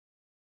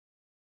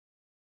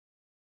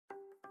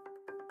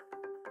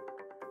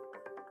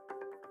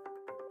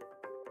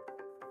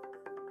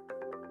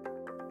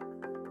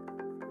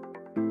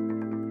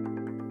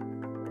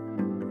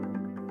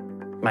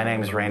My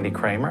name is Randy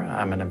Kramer.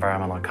 I'm an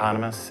environmental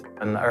economist.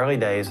 In the early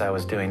days, I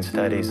was doing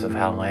studies of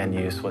how land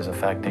use was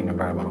affecting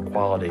environmental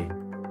quality.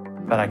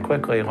 But I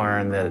quickly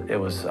learned that it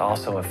was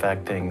also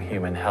affecting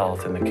human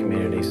health in the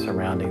communities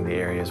surrounding the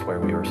areas where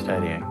we were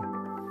studying.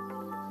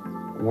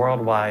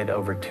 Worldwide,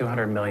 over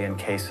 200 million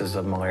cases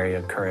of malaria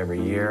occur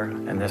every year,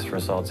 and this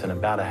results in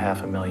about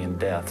 500,000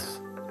 deaths.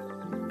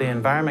 The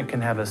environment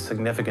can have a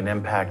significant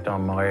impact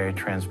on malaria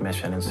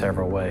transmission in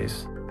several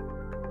ways.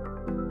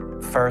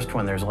 First,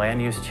 when there's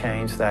land use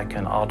change, that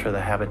can alter the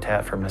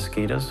habitat for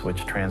mosquitoes,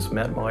 which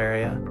transmit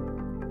malaria.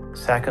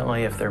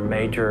 Secondly, if there are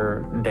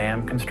major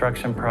dam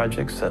construction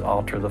projects that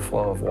alter the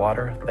flow of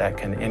water, that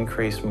can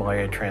increase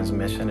malaria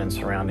transmission in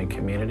surrounding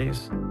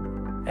communities.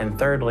 And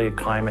thirdly,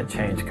 climate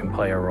change can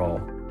play a role.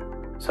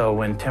 So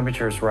when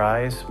temperatures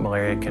rise,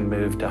 malaria can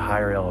move to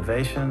higher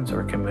elevations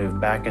or can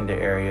move back into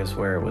areas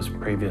where it was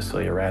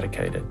previously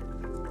eradicated.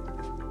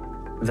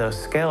 The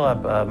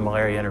scale-up of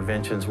malaria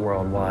interventions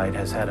worldwide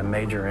has had a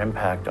major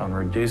impact on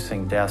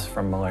reducing deaths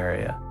from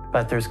malaria,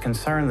 but there's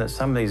concern that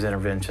some of these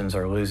interventions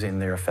are losing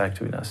their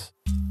effectiveness.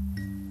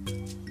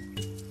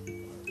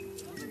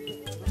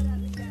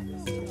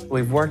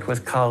 We've worked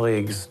with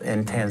colleagues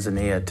in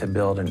Tanzania to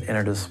build an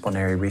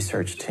interdisciplinary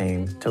research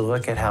team to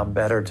look at how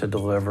better to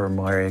deliver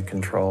malaria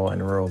control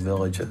in rural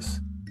villages.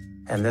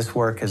 And this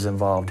work has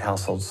involved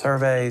household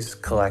surveys,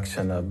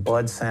 collection of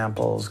blood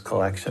samples,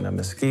 collection of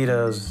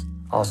mosquitoes,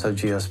 also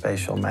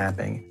geospatial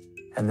mapping.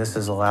 And this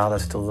has allowed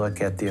us to look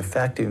at the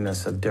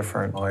effectiveness of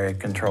different malaria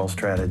control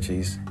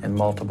strategies in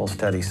multiple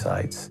study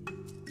sites.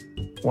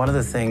 One of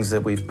the things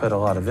that we've put a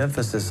lot of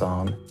emphasis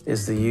on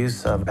is the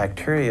use of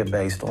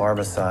bacteria-based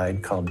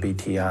larvicide called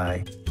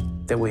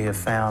BTI that we have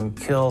found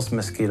kills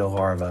mosquito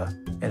larvae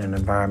in an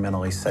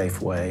environmentally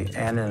safe way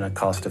and in a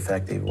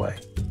cost-effective way.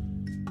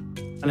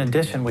 In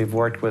addition, we've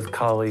worked with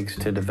colleagues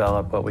to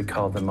develop what we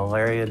call the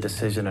Malaria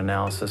Decision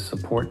Analysis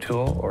Support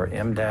Tool, or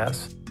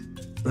MDAS.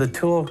 The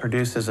tool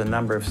produces a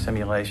number of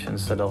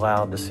simulations that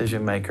allow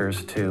decision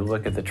makers to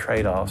look at the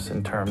trade-offs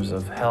in terms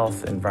of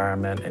health,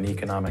 environment, and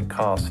economic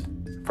cost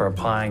for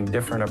applying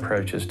different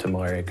approaches to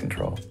malaria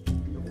control.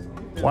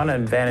 One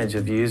advantage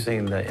of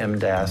using the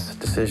MDAS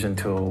decision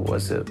tool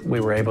was that we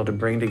were able to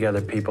bring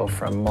together people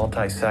from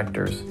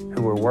multi-sectors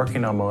who were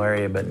working on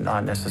malaria but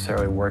not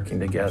necessarily working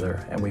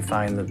together, and we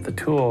find that the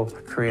tool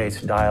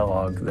creates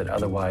dialogue that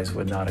otherwise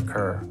would not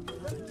occur.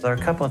 There are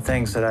a couple of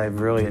things that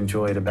I've really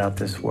enjoyed about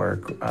this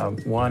work.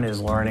 One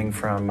is learning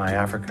from my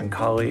African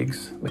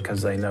colleagues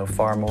because they know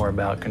far more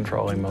about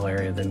controlling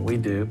malaria than we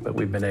do, but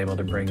we've been able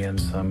to bring in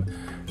some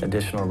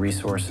additional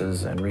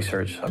resources and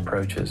research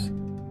approaches.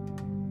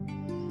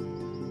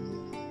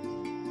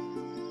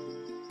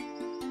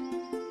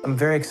 I'm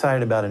very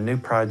excited about a new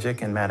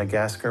project in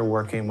Madagascar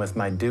working with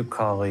my Duke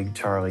colleague,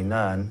 Charlie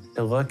Nunn,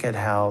 to look at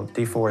how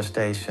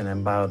deforestation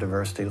and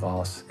biodiversity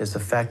loss is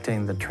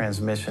affecting the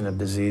transmission of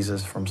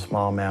diseases from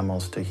small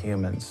mammals to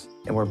humans.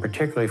 And we're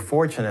particularly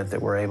fortunate that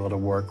we're able to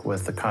work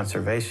with the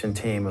conservation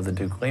team of the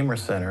Duke Lemur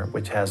Center,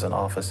 which has an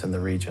office in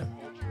the region.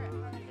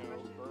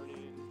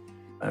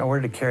 In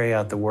order to carry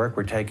out the work,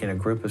 we're taking a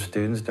group of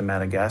students to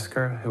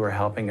Madagascar who are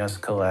helping us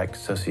collect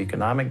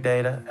socioeconomic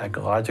data,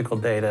 ecological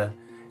data,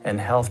 and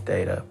health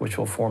data, which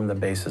will form the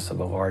basis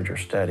of a larger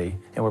study.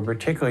 And we're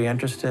particularly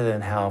interested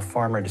in how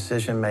farmer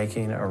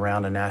decision-making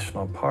around a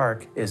national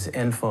park is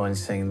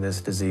influencing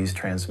this disease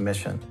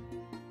transmission.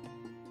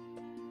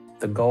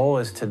 The goal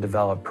is to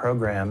develop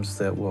programs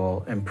that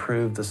will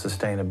improve the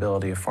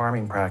sustainability of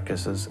farming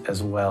practices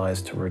as well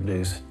as to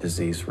reduce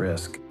disease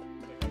risk.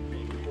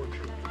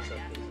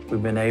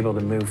 We've been able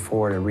to move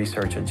forward a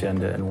research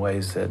agenda in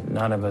ways that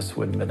none of us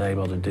would have been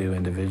able to do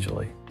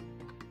individually.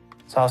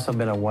 It's also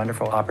been a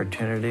wonderful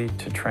opportunity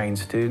to train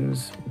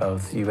students,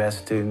 both U.S.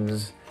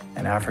 students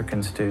and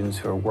African students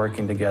who are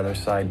working together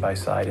side by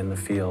side in the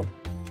field.